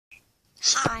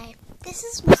Hi, this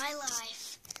is my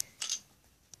life.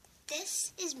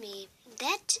 This is me.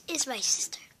 That is my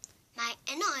sister. My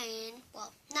annoying,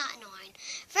 well, not annoying,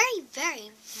 very, very,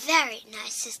 very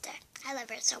nice sister. I love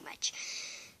her so much.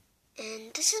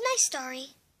 And this is my story,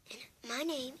 and my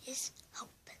name is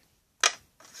Hope.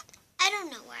 I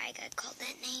don't know why I got called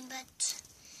that name, but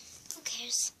who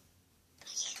cares?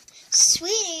 Okay.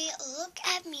 Sweetie, look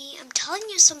at me. I'm telling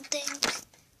you something.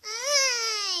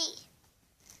 Hi.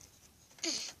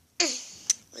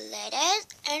 Letters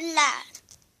and lines.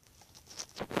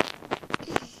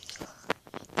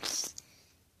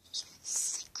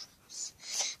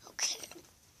 Okay.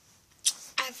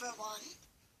 Everyone.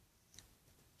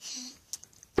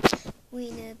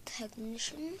 We need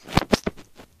technician.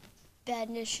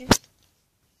 Badnician.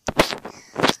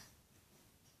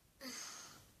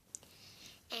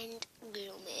 And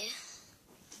gloomy.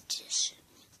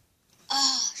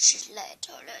 Oh, she's late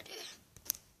already.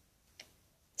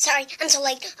 Sorry, I'm so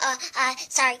late.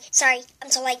 Sorry,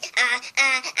 I'm so late.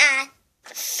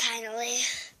 Finally,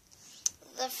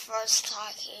 the first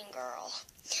talking girl.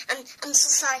 I'm so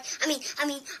sorry. I mean,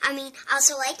 I was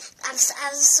so late. I was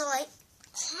so late.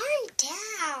 Calm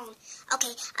down.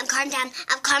 Okay, I'm calmed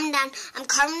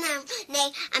down.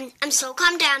 Nay, I'm so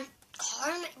calmed down.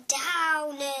 Calm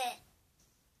down.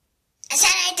 I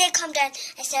said I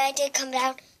did calm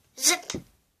down. Zip.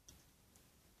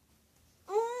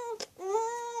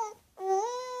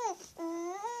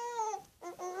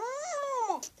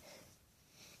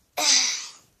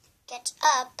 Get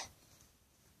up.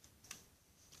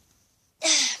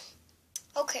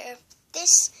 Okay,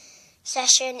 this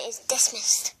session is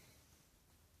dismissed.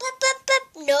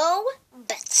 But, no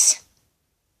buts.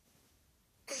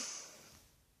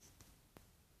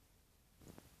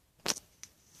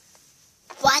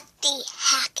 What the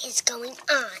heck is going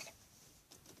on?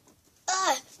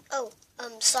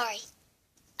 Sorry.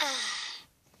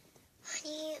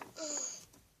 Honey,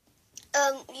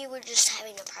 you were just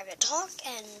having a private talk,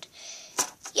 and,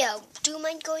 yeah, do you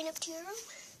mind going up to your room?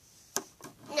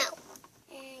 No.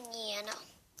 Yeah, no.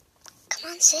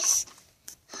 Come on, sis.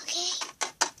 Okay.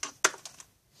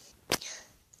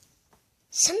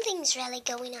 Something's really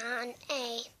going on,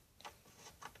 eh?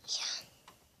 Yeah.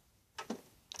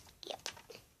 Yep.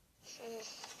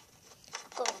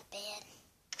 Go to bed.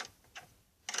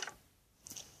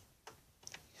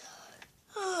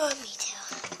 Oh, me too.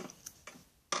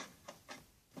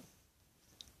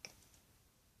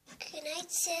 Good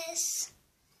night, sis.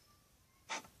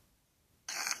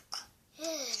 Good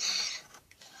night.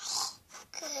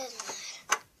 Good night.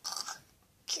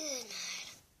 Good night.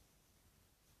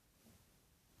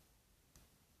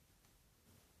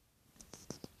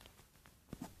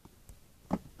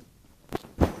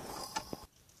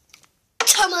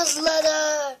 Thomas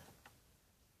letter.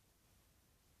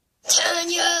 10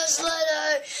 years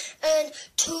later, and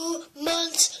 2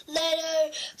 months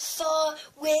later, 4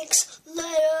 weeks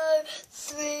later,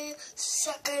 3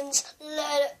 seconds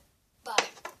later. Bye.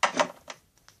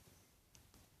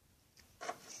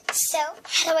 So,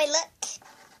 how do I look?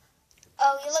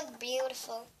 Oh, you look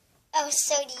beautiful. Oh,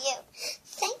 so do you.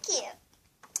 Thank you.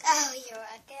 Oh, you're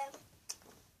welcome.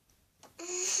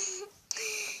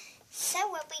 So,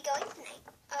 where are we going tonight?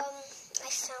 I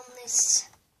found this,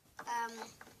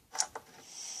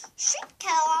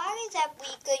 streetcar that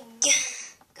we could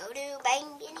go to buy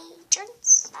any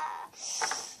drinks.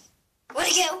 Where'd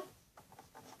it go?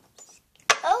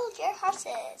 Oh, your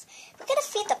horses. We're gonna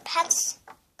feed the pets.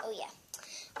 Oh, yeah.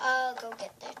 I'll go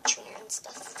get the tuner and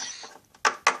stuff.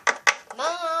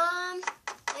 Mom,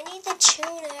 I need the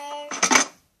tuner.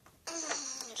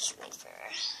 Just wait for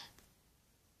her.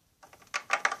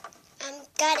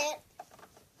 Got it.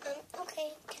 Okay,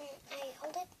 can I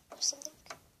hold it or something?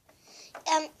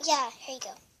 Yeah, here you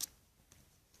go.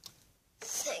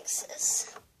 Thanks,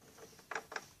 sis.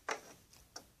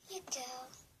 Here you go.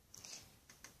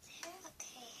 There,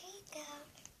 okay, here you go.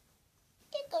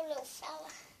 Here you go, little fella.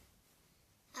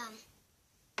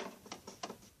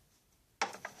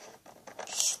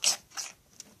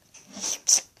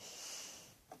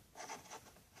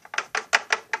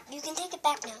 You can take it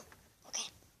back now. Okay.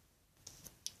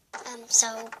 So,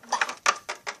 bye.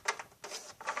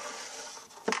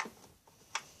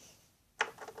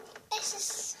 This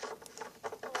is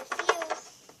with you.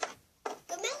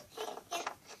 Good milk? Yeah.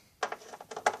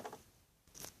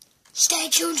 Stay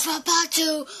tuned for part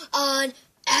 2 on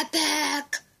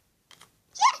Epic.